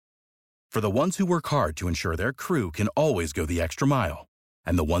For the ones who work hard to ensure their crew can always go the extra mile,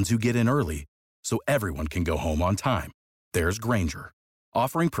 and the ones who get in early so everyone can go home on time, there's Grainger,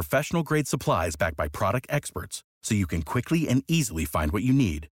 offering professional-grade supplies backed by product experts so you can quickly and easily find what you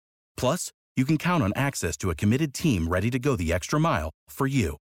need. Plus, you can count on access to a committed team ready to go the extra mile for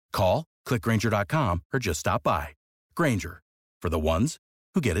you. Call, click Grainger.com, or just stop by. Grainger, for the ones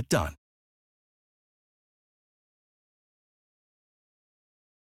who get it done.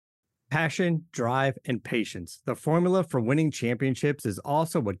 Passion, drive, and patience. The formula for winning championships is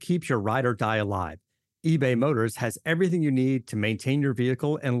also what keeps your ride or die alive. eBay Motors has everything you need to maintain your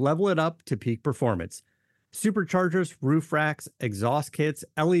vehicle and level it up to peak performance. Superchargers, roof racks, exhaust kits,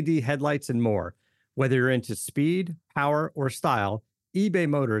 LED headlights, and more. Whether you're into speed, power, or style, eBay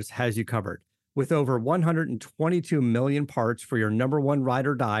Motors has you covered. With over 122 million parts for your number one ride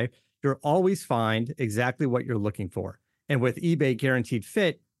or die, you'll always find exactly what you're looking for. And with eBay Guaranteed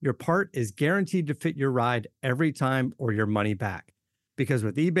Fit, your part is guaranteed to fit your ride every time or your money back. Because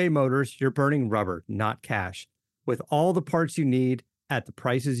with eBay Motors, you're burning rubber, not cash. With all the parts you need at the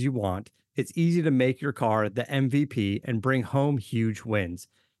prices you want, it's easy to make your car the MVP and bring home huge wins.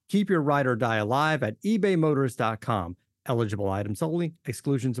 Keep your ride or die alive at ebaymotors.com. Eligible items only.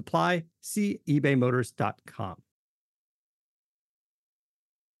 Exclusions apply. See ebaymotors.com.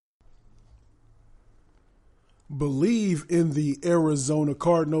 Believe in the Arizona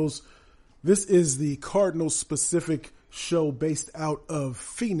Cardinals. This is the Cardinals specific show based out of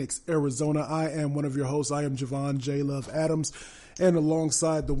Phoenix, Arizona. I am one of your hosts. I am Javon J. Love Adams. And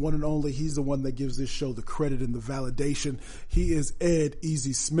alongside the one and only, he's the one that gives this show the credit and the validation. He is Ed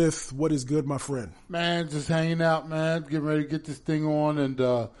Easy Smith. What is good, my friend? Man, just hanging out, man. Getting ready to get this thing on. And,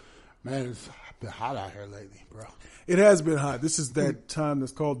 man, it's been hot out here lately, bro. It has been hot. This is that time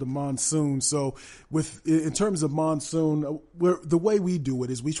that's called the monsoon. So in terms of monsoon, the way we do it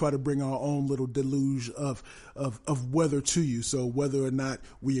is we try to bring our own little deluge of weather to you. So whether or not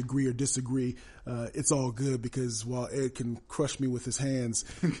we agree or disagree, it's all good, because while Ed can crush me with his hands,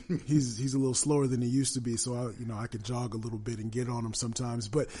 he's a little slower than he used to be. So I can jog a little bit and get on him sometimes.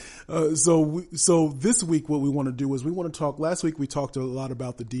 But so this week what we want to do is we want to talk. Last week we talked a lot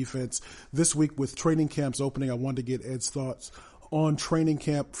about the defense. This week, with training camps opening, I wanted to get Ed's thoughts on training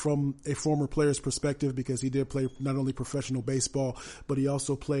camp from a former player's perspective, because he did play not only professional baseball, but he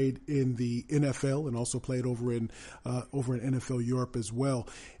also played in the NFL and also played over in NFL Europe as well.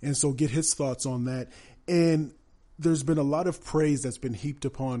 And so get his thoughts on that. And there's been a lot of praise that's been heaped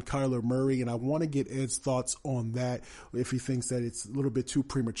upon Kyler Murray, and I want to get Ed's thoughts on that, if he thinks that it's a little bit too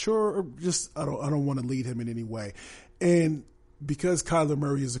premature, or just I don't want to lead him in any way. And because Kyler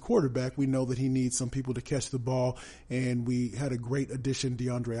Murray is a quarterback, we know that he needs some people to catch the ball, and we had a great addition,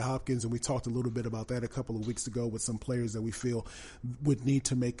 DeAndre Hopkins, and we talked a little bit about that a couple of weeks ago with some players that we feel would need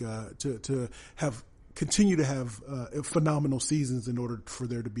to make continue to have phenomenal seasons in order for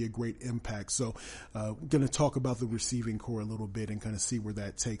there to be a great impact. So we're going to talk about the receiving core a little bit and kind of see where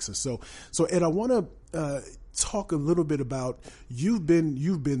that takes us. So Ed, I want to talk a little bit about you've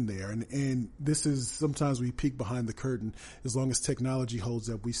been there, and this is, sometimes we peek behind the curtain. As long as technology holds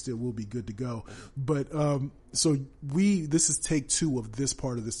up, we still will be good to go. But this is take two of this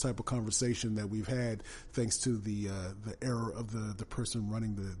part of this type of conversation that we've had, thanks to the error of the person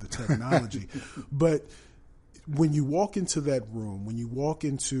running the technology. But when you walk into that room, when you walk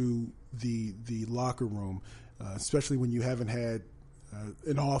into the locker room, especially when you haven't had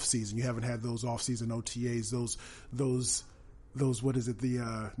an off season, you haven't had those off season OTAs, those what is it,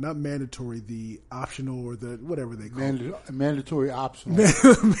 the not mandatory, the optional, or the whatever they call it. Mandatory optional.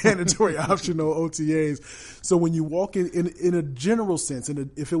 Mandatory optional OTAs. So when you walk in a general sense,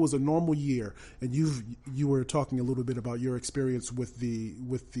 if it was a normal year, and you were talking a little bit about your experience with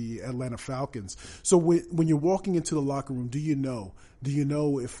the Atlanta Falcons. So when you're walking into the locker room, do you know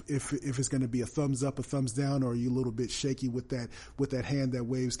if it's going to be a thumbs up, a thumbs down, or are you a little bit shaky with that hand that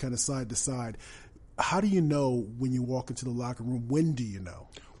waves kind of side to side? How do you know when you walk into the locker room? When do you know?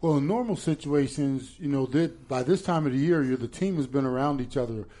 Well, in normal situations, by this time of the year, the team has been around each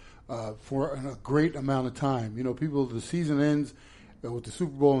other for a great amount of time. The season ends with the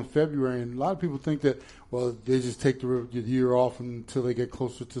Super Bowl in February, and a lot of people think that, well, they just take the year off until they get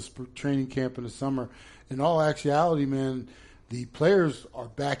closer to training camp in the summer. In all actuality, man, the players are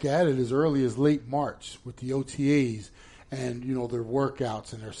back at it as early as late March with the OTAs and, their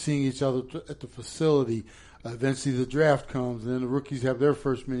workouts, and they're seeing each other at the facility. Eventually the draft comes, and then the rookies have their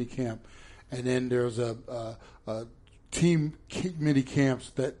first mini camp. And then there's a team mini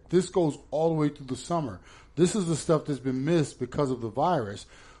camps this goes all the way through the summer. This is the stuff that's been missed because of the virus.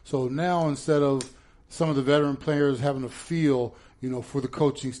 So now, instead of some of the veteran players having to feel, for the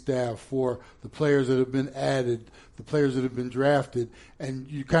coaching staff, for the players that have been added, the players that have been drafted, and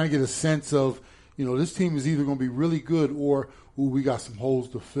you kind of get a sense of, this team is either going to be really good or, we got some holes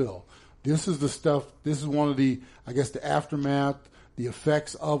to fill. This is the stuff, this is one of the, I guess, the aftermath, the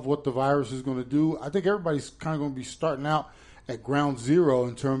effects of what the virus is going to do. I think everybody's kind of going to be starting out at ground zero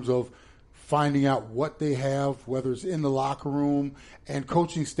in terms of finding out what they have, whether it's in the locker room and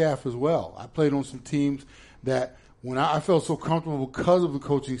coaching staff as well. I played on some teams that when I felt so comfortable because of the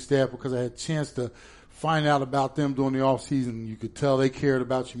coaching staff, because I had a chance to find out about them during the off season. You could tell they cared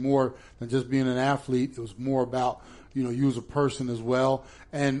about you more than just being an athlete. It was more about, you as a person as well,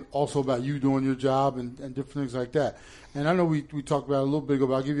 and also about you doing your job and different things like that. And I know we talked about it a little bit ago,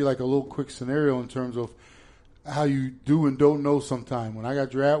 but I'll give you like a little quick scenario in terms of how you do and don't know sometime. When I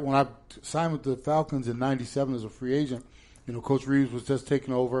got drafted, when I signed with the Falcons in '97 as a free agent, Coach Reeves was just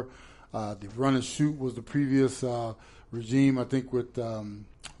taking over. The run and shoot was the previous regime, I think, with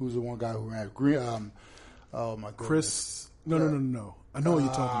who's the one guy who ran Green? Oh my goodness, Chris. No. I know what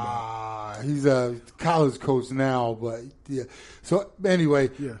you're talking about. He's a college coach now, but yeah. So anyway,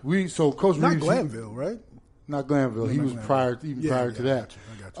 so Coach not Reeves, Glanville, right? Not Glanville. He was prior to that.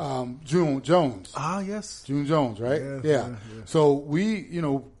 I got you. June Jones. Yes. June Jones, right? Yeah. So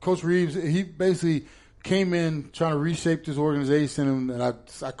Coach Reeves, he basically came in trying to reshape this organization, and I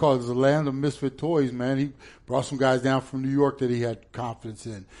call it the land of misfit toys, man. He brought some guys down from New York that he had confidence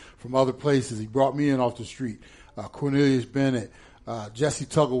in, from other places. He brought me in off the street. Cornelius Bennett. Jesse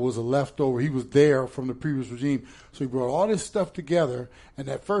Tuggle was a leftover. He was there from the previous regime. So he brought all this stuff together. And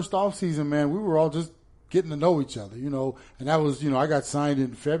that first offseason, man, we were all just getting to know each other, And that was, I got signed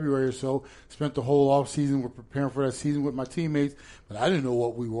in February or so, spent the whole offseason. We're preparing for that season with my teammates. But I didn't know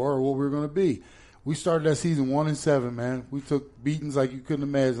what we were or what we were going to be. We started that season 1-7, man. We took beatings like you couldn't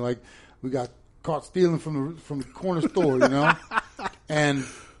imagine. Like we got caught stealing from the corner store,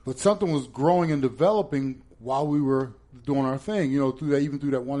 But something was growing and developing while we were doing our thing, through that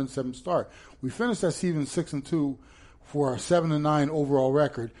 1-7 start. We finished that season 6-2 for our 7-9 overall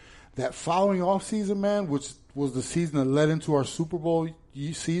record. That following off season, man, which was the season that led into our Super Bowl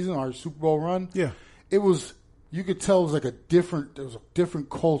season, our Super Bowl run. Yeah, it was. You could tell it was a different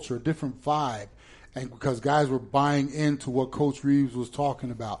culture, a different vibe, and because guys were buying into what Coach Reeves was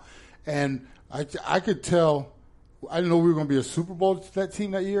talking about, and I could tell. I didn't know we were going to be a Super Bowl that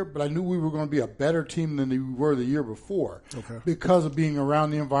team that year, but I knew we were going to be a better team than we were the year before. Okay. Because of being around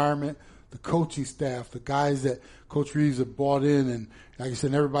the environment, the coaching staff, the guys that Coach Reeves had brought in, and like I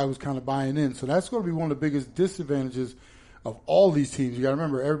said, everybody was kind of buying in. So that's going to be one of the biggest disadvantages of all these teams. You got to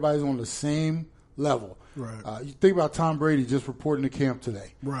remember, everybody's on the same level. Right. You think about Tom Brady just reporting to camp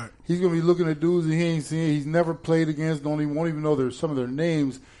today. Right. He's going to be looking at dudes that he ain't seen. He's never played against. Won't even know some of their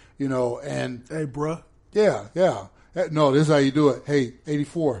names. And hey, bruh. Yeah. No, this is how you do it. Hey,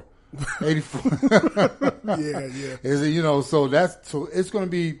 84. 84. Yeah. Is it, so it's going to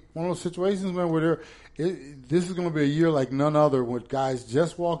be one of those situations, man, where this is going to be a year like none other, with guys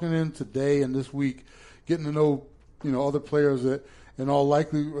just walking in today and this week, getting to know, other players that,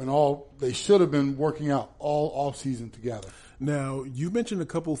 they should have been working out all off season together. Now, you mentioned a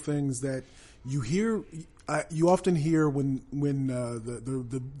couple things that you hear. You often hear when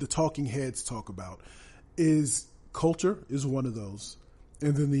the talking heads talk about is culture is one of those,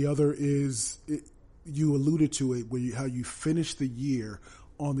 and then the other is you alluded to it, how you finish the year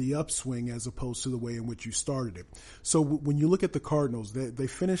on the upswing as opposed to the way in which you started it. So when you look at the Cardinals, they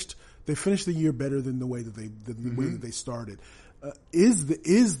finished the year better than the way that they started.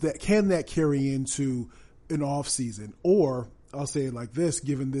 Can that carry into an off season? Or I'll say it like this: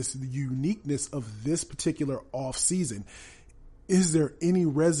 given the uniqueness of this particular off season, is there any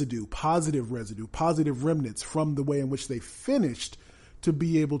positive remnants from the way in which they finished to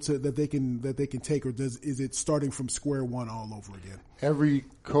be able to that they can take, or is it starting from square one all over again? Every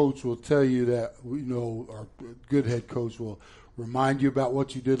coach will tell you that, our good head coach will remind you about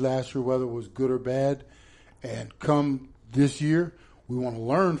what you did last year, whether it was good or bad. And come this year, we want to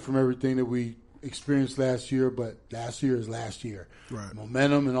learn from everything that we experienced last year, but last year is last year. Right.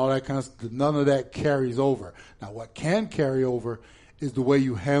 Momentum and all that kind of stuff, none of that carries over. Now, what can carry over is the way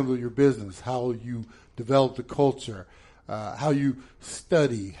you handle your business, how you develop the culture, how you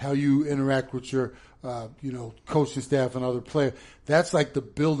study, how you interact with your, coaching staff and other players. That's like the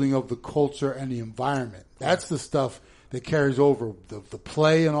building of the culture and the environment. That's the stuff that carries over. The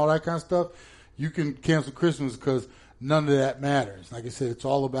play and all that kind of stuff, you can cancel Christmas because none of that matters. Like I said, it's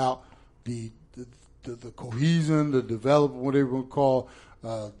all about the cohesion, the development, whatever you want to call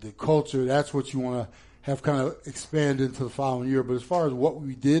the culture. That's what you want to have kind of expanded into the following year. But as far as what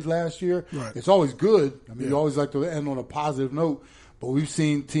we did last year, right. It's always good. I mean, you always like to end on a positive note. But we've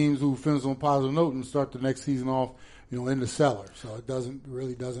seen teams who finish on a positive note and start the next season off, in the cellar. So it doesn't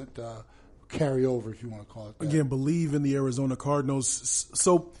carry over, if you want to call it that. Again, believe in the Arizona Cardinals.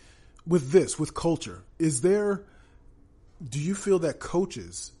 So with culture, do you feel that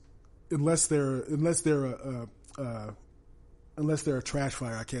coaches, unless they're a trash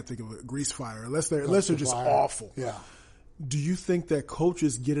fire, I can't think of a grease fire, unless they're just awful. Yeah. Do you think that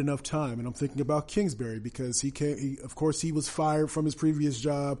coaches get enough time? And I'm thinking about Kingsbury because of course he was fired from his previous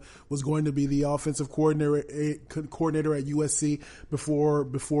job, was going to be the offensive coordinator at USC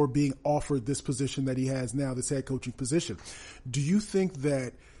before being offered this position that he has now, this head coaching position. Do you think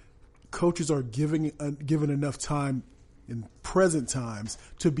that coaches are given enough time in present times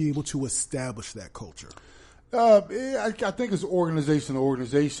to be able to establish that culture? I think it's organization to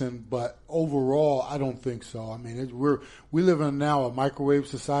organization, but overall, I don't think so. I mean, we live in now a microwave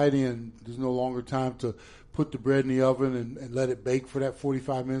society, and there's no longer time to put the bread in the oven and let it bake for that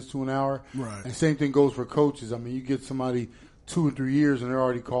 45 minutes to an hour. Right. And same thing goes for coaches. I mean, you get somebody 2 and 3 years, and they're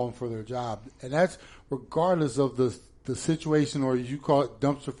already calling for their job, and that's regardless of the situation, or as you call it,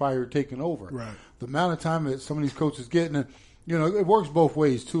 dumpster fire taking over. Right. The amount of time that some of these coaches get, and it works both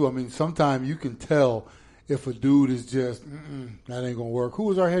ways too. I mean, sometimes you can tell if a dude is just that ain't gonna work. Who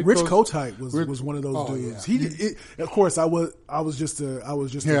was our head coach? Rich Kotite was one of those dudes. Yeah. Of course, I was just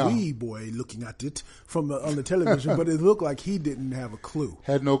a wee boy looking at it on the television, but it looked like he didn't have a clue.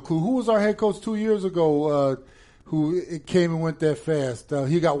 Had no clue. Who was our head coach 2 years ago? Who it came and went that fast?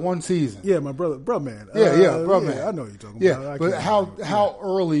 He got one season. Yeah, my brother, man. Man. I know you're talking about. But how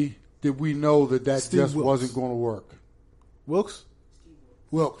early did we know that Steve just Wilkes. wasn't going to work? Wilkes.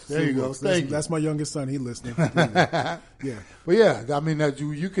 There you go. Thank you. That's my youngest son. He listening. Yeah. But yeah, I mean that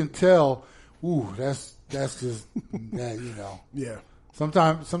you can tell. Ooh, that's just that. Yeah.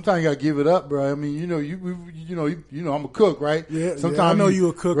 Sometimes you gotta give it up, bro. I mean, I'm a cook, right? Yeah. Sometimes I know you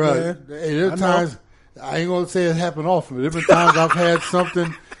a cook, man. Hey, there are times I ain't gonna say it happened often, but there have been times I've had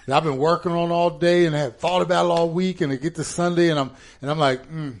something that I've been working on all day and have thought about it all week, and it get to Sunday, and I'm like,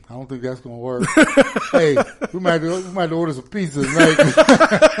 I don't think that's gonna work. Hey, we might order some pizza tonight.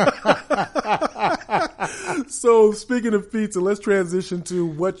 So speaking of pizza, let's transition to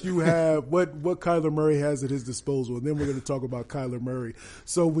what you have, what Kyler Murray has at his disposal, and then we're going to talk about Kyler Murray.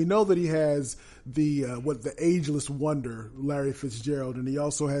 So we know that he has the ageless wonder, Larry Fitzgerald, and he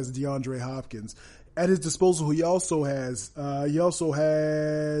also has DeAndre Hopkins. At his disposal, he also has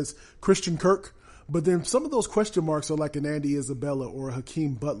Christian Kirk. But then some of those question marks are like an Andy Isabella or a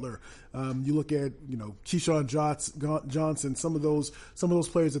Hakeem Butler. You look at Keyshawn Johnson, some of those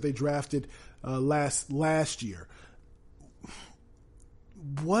players that they drafted last year.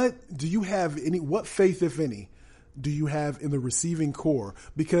 What faith, if any, do you have in the receiving core?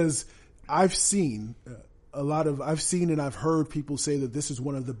 Because I've seen and I've heard people say that this is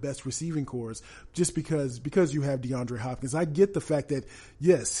one of the best receiving cores just because you have DeAndre Hopkins. I get the fact that,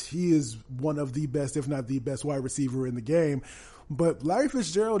 yes, he is one of the best, if not the best wide receiver in the game, but Larry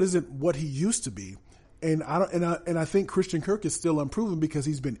Fitzgerald isn't what he used to be. And I think Christian Kirk is still unproven because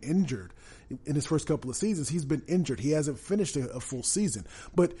he's been injured in his first couple of seasons. He's been injured. He hasn't finished a full season.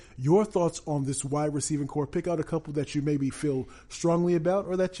 But your thoughts on this wide receiving core? Pick out a couple that you maybe feel strongly about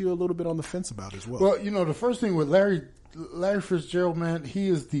or that you're a little bit on the fence about as well. Well, the first thing with Larry Fitzgerald, man, he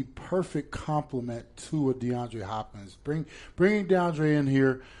is the perfect complement to a DeAndre Hopkins. Bringing DeAndre in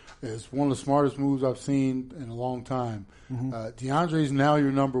here is one of the smartest moves I've seen in a long time. Mm-hmm. DeAndre is now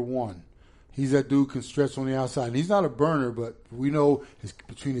your number one. He's that dude can stretch on the outside. And he's not a burner, but we know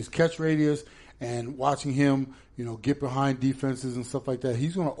between his catch radius and watching him, get behind defenses and stuff like that,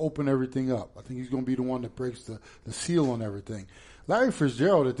 he's going to open everything up. I think he's going to be the one that breaks the seal on everything. Larry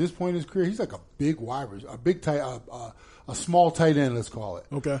Fitzgerald, at this point in his career, he's like a big wide receiver, a small tight end, let's call it.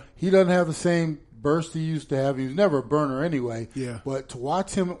 Okay. He doesn't have the same burst he used to have. He was never a burner anyway. Yeah. But to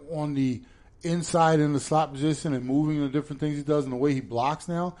watch him on the inside in the slot position and moving the different things he does and the way he blocks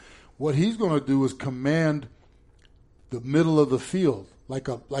now, what he's going to do is command the middle of the field like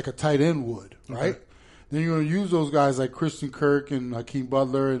a tight end would, right? Okay. Then you're going to use those guys like Christian Kirk and Hakeem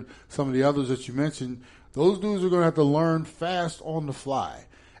Butler and some of the others that you mentioned. Those dudes are going to have to learn fast on the fly.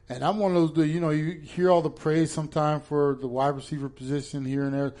 And I'm one of those dudes, you hear all the praise sometimes for the wide receiver position here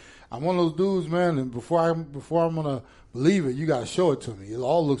and there. I'm one of those dudes, man, and before I'm going to believe it, you got to show it to me. It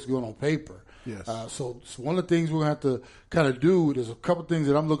all looks good on paper. Yes. So one of the things we're going to have to kind of do, there's a couple things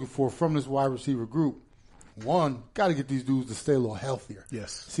that I'm looking for from this wide receiver group. One, got to get these dudes to stay a little healthier.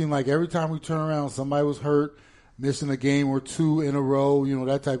 Yes. Seemed like every time we turn around, somebody was hurt, missing a game or two in a row,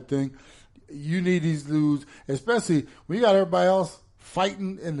 that type of thing. you need these dudes, especially when you got everybody else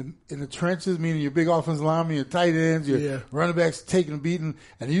fighting in the trenches, meaning your big offensive linemen, your tight ends, your running backs taking a beating,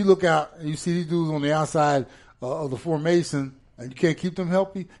 and you look out and you see these dudes on the outside of the formation, and you can't keep them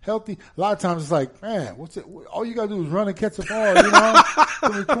healthy. A lot of times it's like, man, what's it? All you got to do is run and catch the ball, you know? I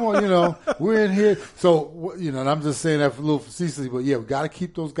mean, come on, you know, we're in here. So, you know, and I'm just saying that for a little facetiously, but yeah, we got to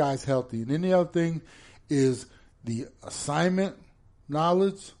keep those guys healthy. And then the other thing is the assignment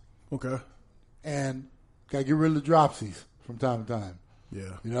knowledge. Okay. And got to get rid of the dropsies from time to time.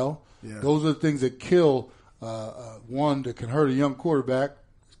 Yeah. You know? Yeah. Those are the things that kill one that can hurt a young quarterback.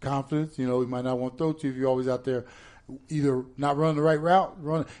 Confidence. You know, he might not want to throw to you if you're always out there either not running the right route,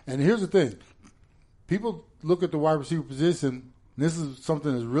 And here's the thing. People look at the wide receiver position, and this is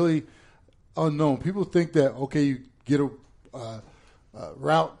something that's really unknown. People think that, okay, you get a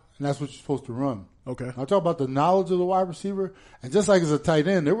route, and that's what you're supposed to run. Okay. I talk about the knowledge of the wide receiver, and just like as a tight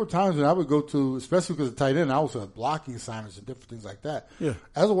end, there were times when I would go to, especially because of tight end, I also had blocking assignments and different things like that. Yeah.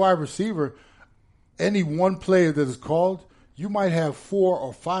 As a wide receiver, any one player that is called, you might have 4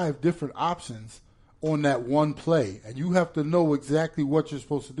 or 5 different options on that one play, and you have to know exactly what you're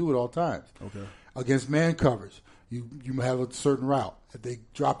supposed to do at all times. Okay. Against man coverage, you have a certain route. If they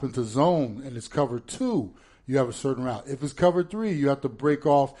drop into zone and it's cover 2, you have a certain route. If it's cover 3, you have to break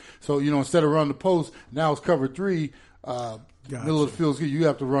off. So, you know, instead of running the post, now it's cover 3, middle of the field, you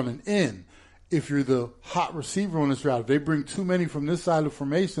have to run an in. If you're the hot receiver on this route, if they bring too many from this side of the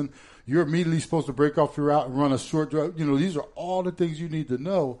formation, you're immediately supposed to break off your route and run a short drive. You know, these are all the things you need to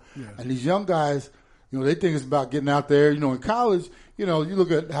know. Yeah. And these young guys, you know, they think it's about getting out there. You know, in college, you know, you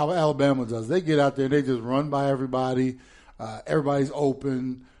look at how Alabama does. They get out there and they just run by everybody. Everybody's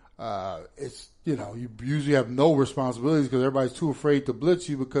open. It's, you know, you usually have no responsibilities because everybody's too afraid to blitz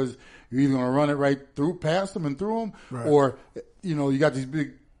you because you're either going to run it right through, past them and through them, or, you know, you got these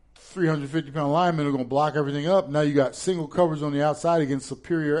big 350-pound linemen who are going to block everything up. Now you got single coverage on the outside against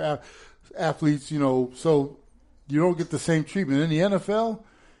superior athletes, you know, so you don't get the same treatment. In the NFL,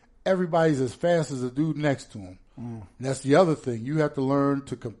 everybody's as fast as the dude next to him. And that's the other thing. You have to learn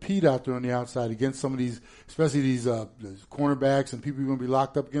to compete out there on the outside against some of these, especially these cornerbacks and people you're going to be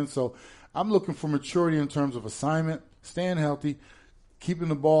locked up against. So I'm looking for maturity in terms of assignment, staying healthy, keeping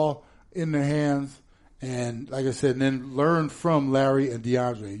the ball in their hands, and like I said, and then learn from Larry and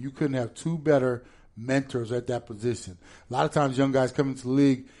DeAndre. You couldn't have 2 better mentors at that position. A lot of times young guys come into the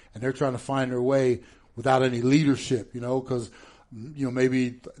league and they're trying to find their way without any leadership, you know, because, you know,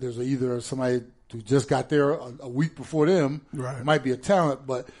 maybe there's either somebody who just got there a week before them. Right. It might be a talent,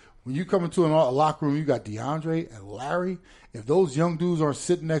 but when you come into a locker room, you got DeAndre and Larry. If those young dudes aren't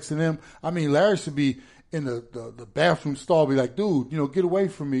sitting next to them, I mean, Larry should be in the bathroom stall, be like, dude, you know, get away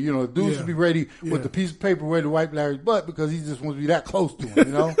from me. You know, the dude should be ready with the piece of paper ready to wipe Larry's butt because he just wants to be that close to him,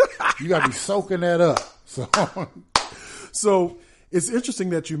 you know? You got to be soaking that up. So it's interesting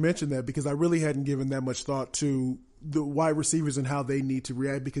that you mentioned that because I really hadn't given that much thought to the wide receivers and how they need to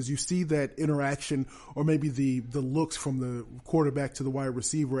react, because you see that interaction or maybe the looks from the quarterback to the wide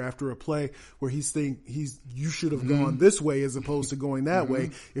receiver after a play where you should have gone this way as opposed to going that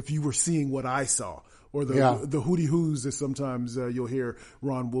way if you were seeing what I saw. Or the hootie hoos, as sometimes you'll hear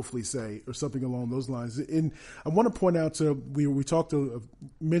Ron Wolfley say, or something along those lines. And I want to point out we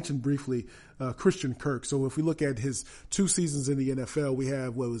mentioned briefly Christian Kirk. So if we look at his 2 seasons in the NFL, we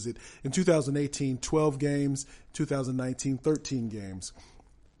have, in 2018, 12 games, 2019, 13 games.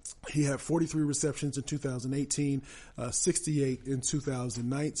 He had 43 receptions in 2018, 68 in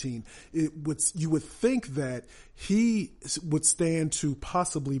 2019. You would think that he would stand to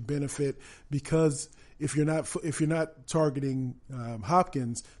possibly benefit because if you're not targeting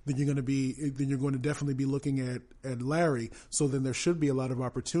Hopkins, then you're going to definitely be looking at Larry. So then there should be a lot of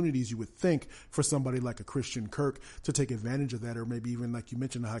opportunities, you would think, for somebody like a Christian Kirk to take advantage of that, or maybe even like you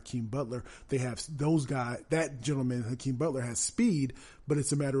mentioned, Hakeem Butler. They have those guys. That gentleman, Hakeem Butler, has speed, but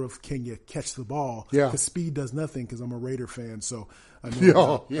it's a matter of can you catch the ball? Yeah. Because speed does nothing. Because I'm a Raider fan, so I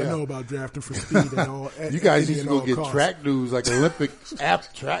know about drafting for speed and all. You guys used to go get track dudes like Olympic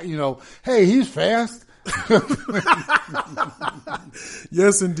track. You know, hey, he's fast.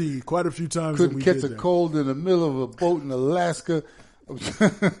 Yes, indeed. Quite a few times. Couldn't catch a cold in the middle of a boat in Alaska.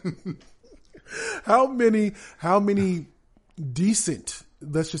 How many decent,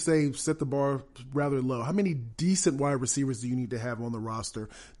 let's just say, set the bar rather low, how many decent wide receivers do you need to have on the roster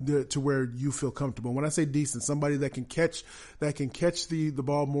to where you feel comfortable? When I say decent, somebody that can catch the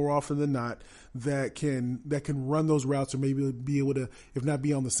ball more often than not, that can run those routes, or maybe be able to, if not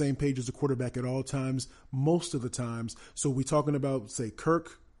be on the same page as the quarterback at all times, most of the times. So we're talking about, say,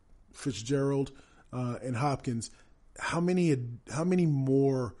 Kirk, Fitzgerald, and Hopkins. How many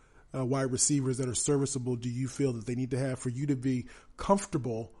more wide receivers that are serviceable do you feel that they need to have for you to be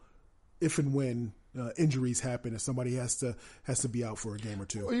comfortable if and when injuries happen and somebody has to be out for a game or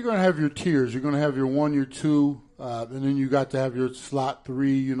two? Well, you're going to have your tiers. You're going to have your 1, your 2, and then you got to have your slot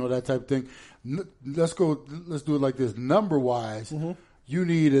 3, that type of thing. Let's do it like this. Number-wise, you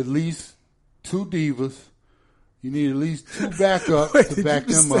need at least 2 divas. You need at least 2 backups to back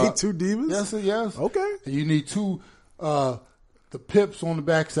them up. 2 divas? Yes. Okay. And you need 2 the pips on the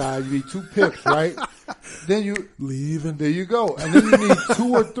backside. You need 2 pips, right? Then you leaving. There you go. And then you need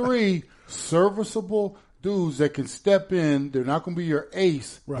 2 or 3 serviceable dudes that can step in. They're not going to be your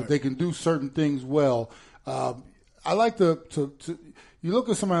ace, right, but they can do certain things well. I like to you look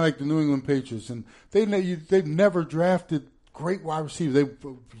at somebody like the New England Patriots, and they've never drafted great wide receivers. They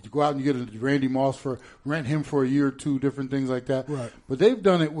go out and you get a Randy Moss rent him for a year or 2, different things like that. Right. But they've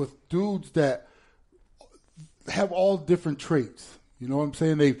done it with dudes that have all different traits. You know what I'm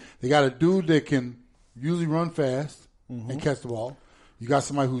saying? They got a dude that can usually run fast and catch the ball. You got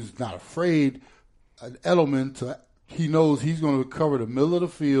somebody who's not afraid, an element he knows he's going to cover the middle of the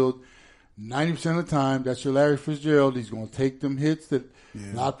field 90% of the time. That's your Larry Fitzgerald. He's going to take them hits that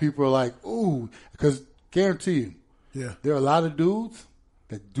a lot of people are like, ooh, because guarantee you, there are a lot of dudes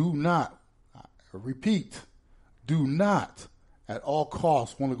that do not at all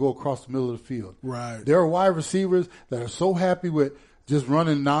costs want to go across the middle of the field. Right. There are wide receivers that are so happy with just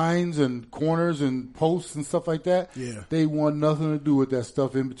running 9s and corners and posts and stuff like that. Yeah. They want nothing to do with that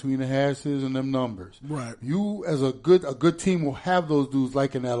stuff in between the hashes and them numbers. Right. You, as a good team, will have those dudes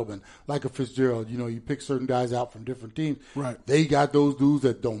like an Edelman, like a Fitzgerald. You pick certain guys out from different teams. Right. They got those dudes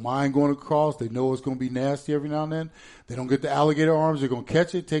that don't mind going across. They know it's going to be nasty every now and then. They don't get the alligator arms. They're going to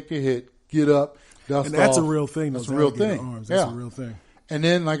catch it, take the hit, get up, dust off. And that's a real thing. That's a real thing. Arms. That's a real thing. And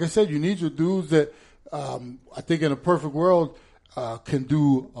then, like I said, you need your dudes that I think in a perfect world can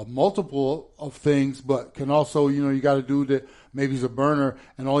do a multiple of things, but can also, you got a dude that maybe he's a burner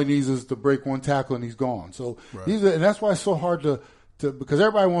and all he needs is to break 1 tackle and he's gone. So and that's why it's so hard to because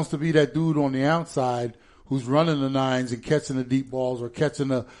everybody wants to be that dude on the outside who's running the 9s and catching the deep balls or catching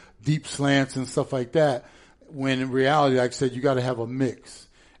the deep slants and stuff like that. When in reality, like I said, you got to have a mix.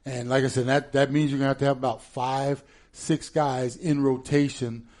 And like I said, that means you're going to have about 5-6 guys in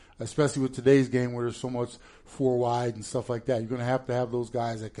rotation, especially with today's game where there's so much 4 wide and stuff like that. You're going to have those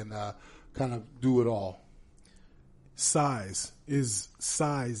guys that can kind of do it all. Size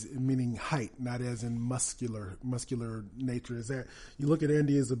meaning height, not as in muscular nature. Is that you look at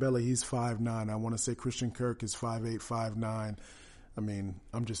Andy Isabella, he's 5'9". I want to say Christian Kirk is 5'8", 5'9". I mean,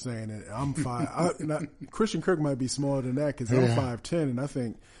 I'm just saying it. I'm 5. Christian Kirk might be smaller than that because I'm 5'10", and I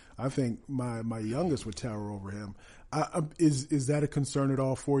think my youngest would tower over him. Is that a concern at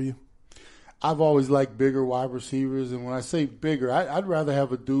all for you? I've always liked bigger wide receivers, and when I say bigger, I'd rather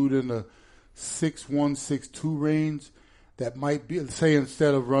have a dude in the 6'1", 6'2" range that might be, say,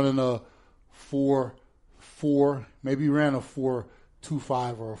 instead of running a 4.4, maybe ran a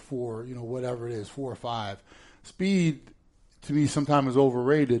 4.25 or a 4, whatever it is, 4 or 5. Speed, to me, sometimes is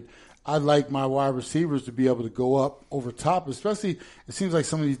overrated. I'd like my wide receivers to be able to go up over top, especially it seems like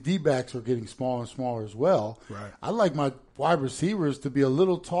some of these D-backs are getting smaller and smaller as well. Right. I'd like my wide receivers to be a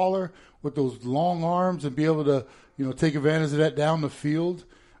little taller with those long arms and be able to, take advantage of that down the field.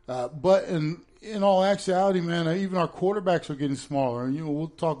 But in all actuality, man, even our quarterbacks are getting smaller. And, we'll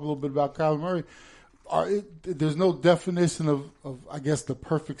talk a little bit about Kyler Murray. There's no definition of, I guess, the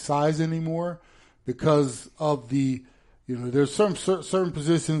perfect size anymore because of the – there's certain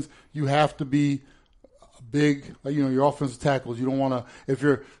positions you have to be big. Like, your offensive tackles. You don't want to. If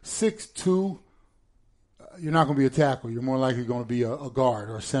you're 6'2", you're not going to be a tackle. You're more likely going to be a guard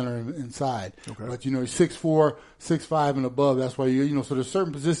or a center inside. Okay. But you're 6'4", 6'5", and above. That's why so there's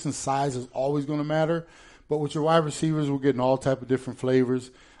certain positions. Size is always going to matter. But with your wide receivers, we're getting all type of different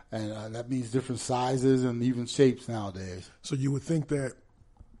flavors, and that means different sizes and even shapes nowadays. So you would think that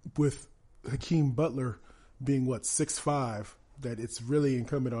with Hakeem Butler being 6'5", that it's really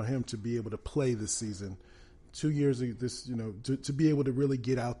incumbent on him to be able to play this season. 2 years of this, to be able to really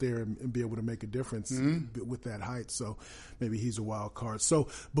get out there and be able to make a difference with that height. So maybe he's a wild card. So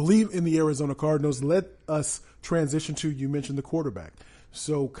believe in the Arizona Cardinals. Let us transition to, you mentioned the quarterback.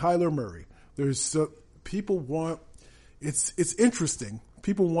 So Kyler Murray, people want, it's interesting.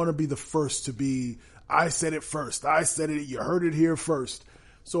 People want to be the first to be, I said it first. I said it. You heard it here first.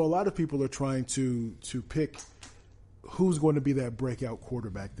 So a lot of people are trying to pick who's going to be that breakout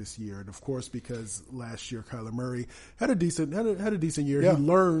quarterback this year. And of course, because last year Kyler Murray had a decent year. Yeah. He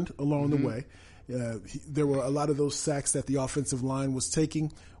learned along the way. There were a lot of those sacks that the offensive line was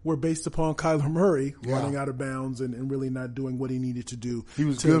taking were based upon Kyler Murray running out of bounds and really not doing what he needed to do. He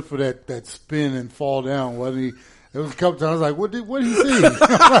was good for that spin and fall down, wasn't he? There was a couple times I was like, what did he see?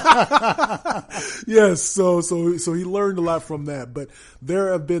 Yes, so he learned a lot from that. But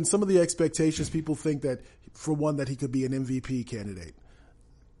there have been some of the expectations. People think that, for one, that he could be an MVP candidate.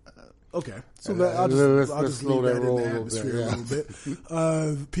 Okay, so I'll just leave that in the atmosphere a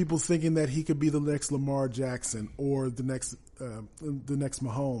little bit. People thinking that he could be the next Lamar Jackson or the next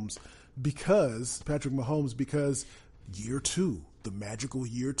Mahomes, because Patrick Mahomes, because year 2, the magical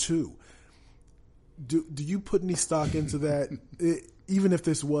year 2. Do you put any stock into that? Even if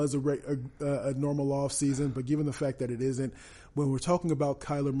this was a normal off season, but given the fact that it isn't, when we're talking about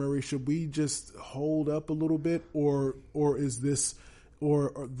Kyler Murray, should we just hold up a little bit, or is this?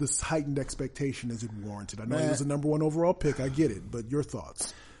 Or this heightened expectation, is it warranted? I know he was a number 1 overall pick. I get it, but your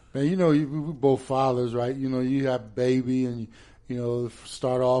thoughts? Man, we're both fathers, right? You have a baby and,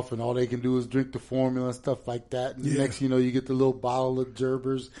 start off and all they can do is drink the formula and stuff like that. And next, you get the little bottle of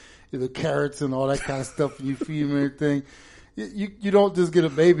Gerbers, the carrots and all that kind of stuff, and you feed them everything. You don't just get a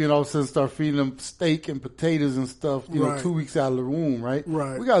baby and all of a sudden start feeding them steak and potatoes and stuff, 2 weeks out of the womb, right?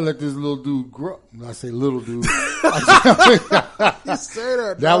 Right. We got to let this little dude grow. When I say little dude. You say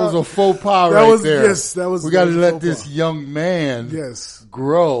that. That was a faux pas there. Yes, that was. We got to let this young man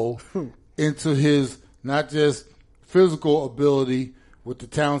grow into his not just physical ability with the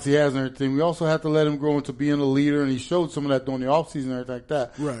talents he has and everything. We also have to let him grow into being a leader, and he showed some of that during the offseason and everything like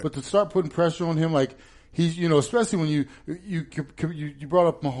that. Right. But to start putting pressure on him, like, he's, especially when you brought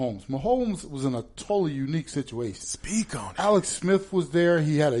up Mahomes. Mahomes was in a totally unique situation. Speak on it. Alex Smith was there.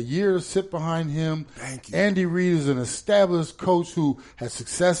 He had a year to sit behind him. Thank you. Andy Reid is an established coach who had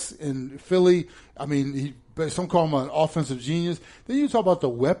success in Philly. I mean, some call him an offensive genius. Then you talk about the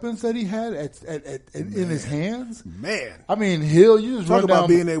weapons that he had in his hands. Man. I mean, Hill, you just talk about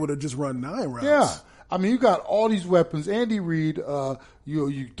being able to just run 9 rounds. Yeah. I mean, you got all these weapons. Andy Reid,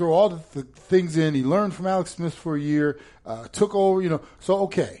 you throw all the things in. He learned from Alex Smith for a year, took over, So,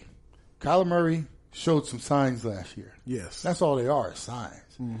 okay, Kyler Murray showed some signs last year. Yes. That's all they are, signs.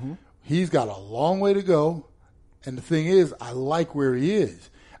 Mm-hmm. He's got a long way to go. And the thing is, I like where he is.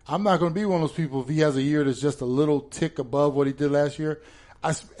 I'm not going to be one of those people if he has a year that's just a little tick above what he did last year.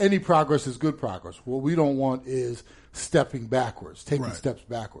 Any progress is good progress. What we don't want is stepping backwards, taking steps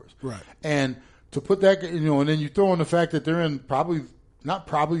backwards. Right. And to put that, and then you throw in the fact that they're in the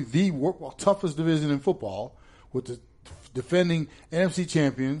toughest division in football with the defending NFC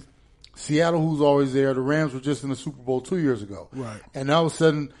champions, Seattle, who's always there. The Rams were just in the Super Bowl 2 years ago. Right. And all of a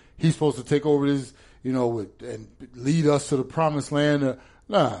sudden, he's supposed to take over this, and lead us to the promised land.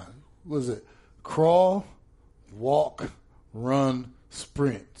 Was it crawl, walk, run,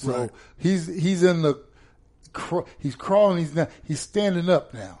 sprint? So he's in the. He's crawling. He's standing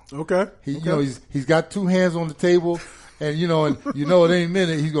up now. Okay. He's got 2 hands on the table, and at any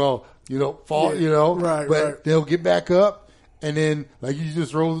minute he's going fall. Right. But they'll get back up, and then like you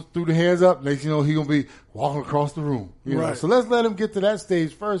just roll through the hands up. Next, he's gonna be walking across the room. Right. So let's let him get to that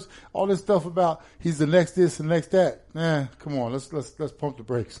stage first. All this stuff about he's the next this and next that. Come on. Let's pump the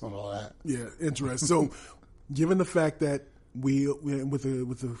brakes on all that. Yeah, interesting. So, given the fact that we with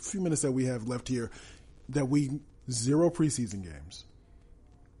the few minutes that we have left here, that we 0 preseason games.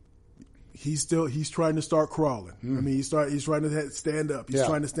 He's trying to start crawling. I mean, he's trying to stand up. He's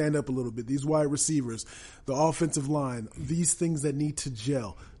trying to stand up a little bit. These wide receivers, the offensive line, these things that need to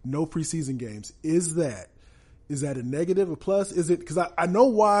gel. No preseason games. Is that a negative, a plus? Is it, because I know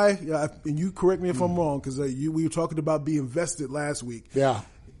why, and you correct me if I'm wrong, because we were talking about being vested last week. Yeah.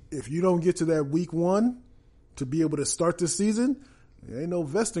 If you don't get to that week 1 to be able to start the season, there ain't no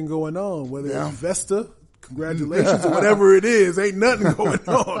vesting going on, whether it's Vesta, congratulations, or whatever it is. Ain't nothing going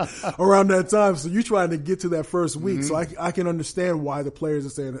on around that time. So you're trying to get to that first week. So I can understand why the players are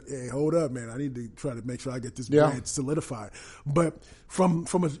saying, hey, hold up, man. I need to try to make sure I get this brand solidified. But from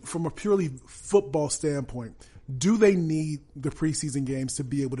a purely football standpoint, do they need the preseason games to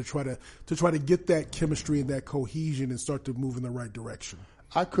be able to try to get that chemistry and that cohesion and start to move in the right direction?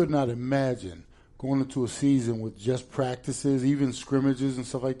 I could not imagine going into a season with just practices, even scrimmages and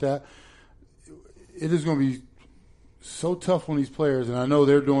stuff like that. It is going to be so tough on these players, and I know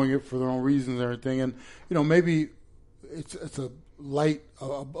they're doing it for their own reasons and everything. And maybe it's a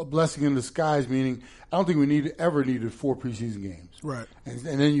blessing in disguise. Meaning, I don't think we ever needed 4 preseason games. Right. And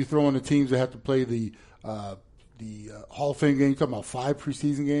then you throw in the teams that have to play the Hall of Fame game. You're talking about 5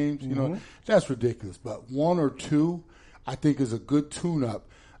 preseason games. That's ridiculous. But 1 or 2, I think, is a good tune-up.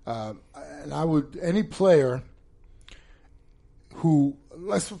 And any player,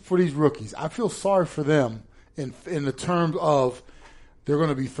 for these rookies, I feel sorry for them in the terms of they're going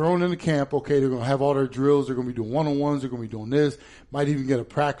to be thrown into camp. Okay, they're going to have all their drills. They're going to be doing one-on-ones. They're going to be doing this. Might even get a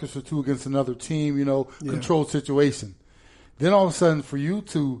practice or two against another team, controlled situation. Then all of a sudden for you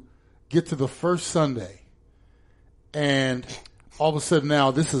to get to the first Sunday and all of a sudden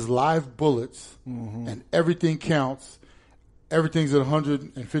now this is live bullets and everything counts. Everything's at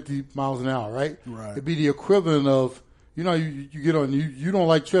 150 miles an hour, right? Right. It'd be the equivalent of, you get on, you don't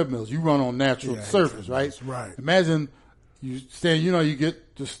like treadmills. You run on natural surface, right? Right. Imagine you stand, you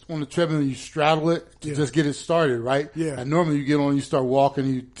get just on the treadmill and you straddle it to just get it started, right? Yeah. And normally you get on, you start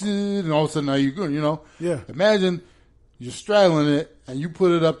walking, and all of a sudden now you're good, Yeah. Imagine you're straddling it and you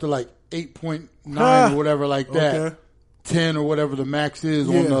put it up to like 8.9 or whatever like that. Okay. 10 or whatever the max is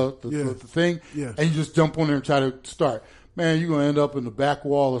on the thing. Yeah. And you just jump on there and try to start. Man, you're going to end up in the back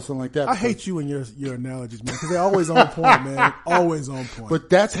wall or something like that. I hate you and your analogies, man, because they're always on point, man. Always on point. But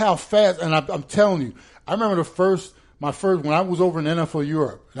that's how fast, and I'm telling you, I remember my first, when I was over in NFL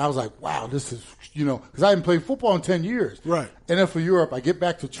Europe, and I was like, wow, this is, because I hadn't played football in 10 years. Right. NFL Europe, I get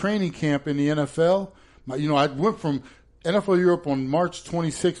back to training camp in the NFL. I went from NFL Europe on March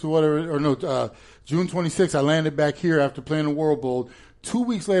 26th or whatever, June 26th, I landed back here after playing the World Bowl. 2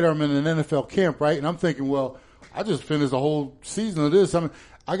 weeks later, I'm in an NFL camp, right? And I'm thinking, well, I just finished the whole season of this.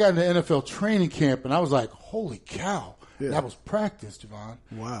 I got into NFL training camp, and I was like, holy cow. Yeah. That was practice, Javon.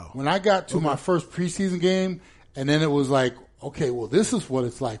 Wow. When I got to my first preseason game, and then it was like, okay, well, this is what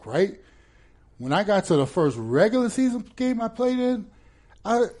it's like, right? When I got to the first regular season game I played in,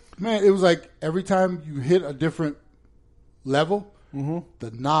 it was like every time you hit a different level,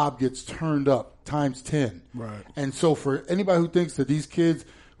 the knob gets turned up times 10. Right. And so for anybody who thinks that these kids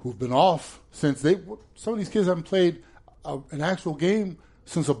who've been off since some of these kids haven't played an actual game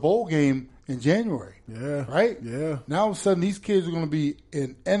since a bowl game in January. Yeah. Right? Yeah. Now all of a sudden these kids are going to be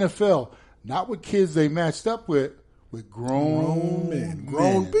in NFL, not with kids they matched up with grown men.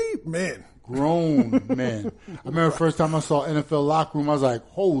 Grown men. Grown men. I remember the first time I saw NFL locker room, I was like,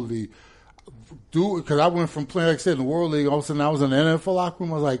 holy dude, because I went from playing, like I said, in the World League, all of a sudden I was in the NFL locker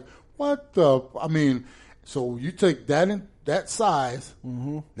room, I was like, what the, so you take that size,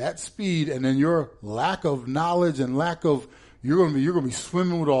 that speed, and then your lack of knowledge and lack of, you're going to be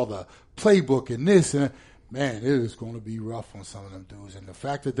swimming with all the playbook and this, and man, it is going to be rough on some of them dudes. And the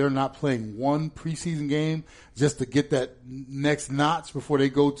fact that they're not playing one preseason game just to get that next notch before they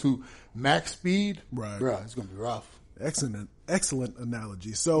go to max speed, bruh, it's going to be rough. Excellent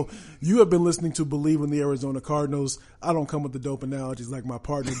analogy. So you have been listening to Believe in the Arizona Cardinals. I don't come with the dope analogies like my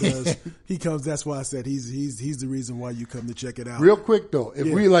partner does. He comes. That's why I said he's the reason why you come to check it out. Real quick though, if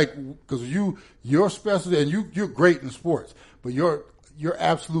we because your specialty and you're great in sports, but your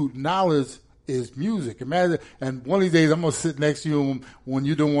absolute knowledge is music. Imagine, and one of these days I'm gonna sit next to you when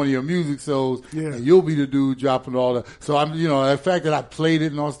you're doing one of your music shows, and you'll be the dude dropping all the. So I'm, the fact that I played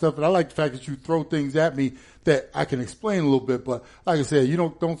it and all stuff, and I like the fact that you throw things at me that I can explain a little bit. But like I said,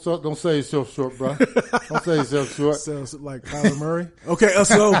 don't sell yourself short, bro. Don't sell yourself short. Sounds like Kyler Murray. Okay,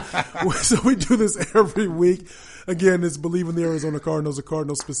 so we do this every week. Again, it's Believe in the Arizona Cardinals, a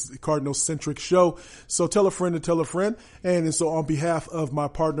Cardinals-centric show. So tell a friend to tell a friend. And so on behalf of my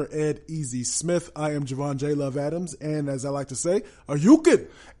partner, Ed Easy Smith, I am Javon J. Love Adams. And as I like to say, are you good?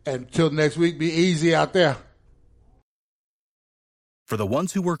 Until next week, be easy out there. For the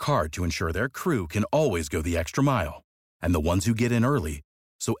ones who work hard to ensure their crew can always go the extra mile, and the ones who get in early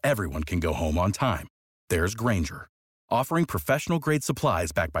so everyone can go home on time, there's Grainger, offering professional-grade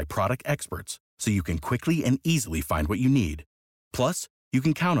supplies backed by product experts so you can quickly and easily find what you need. Plus, you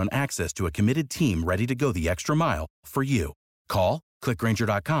can count on access to a committed team ready to go the extra mile for you. Call, click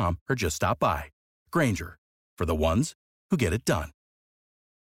Grainger.com, or just stop by. Grainger, for the ones who get it done.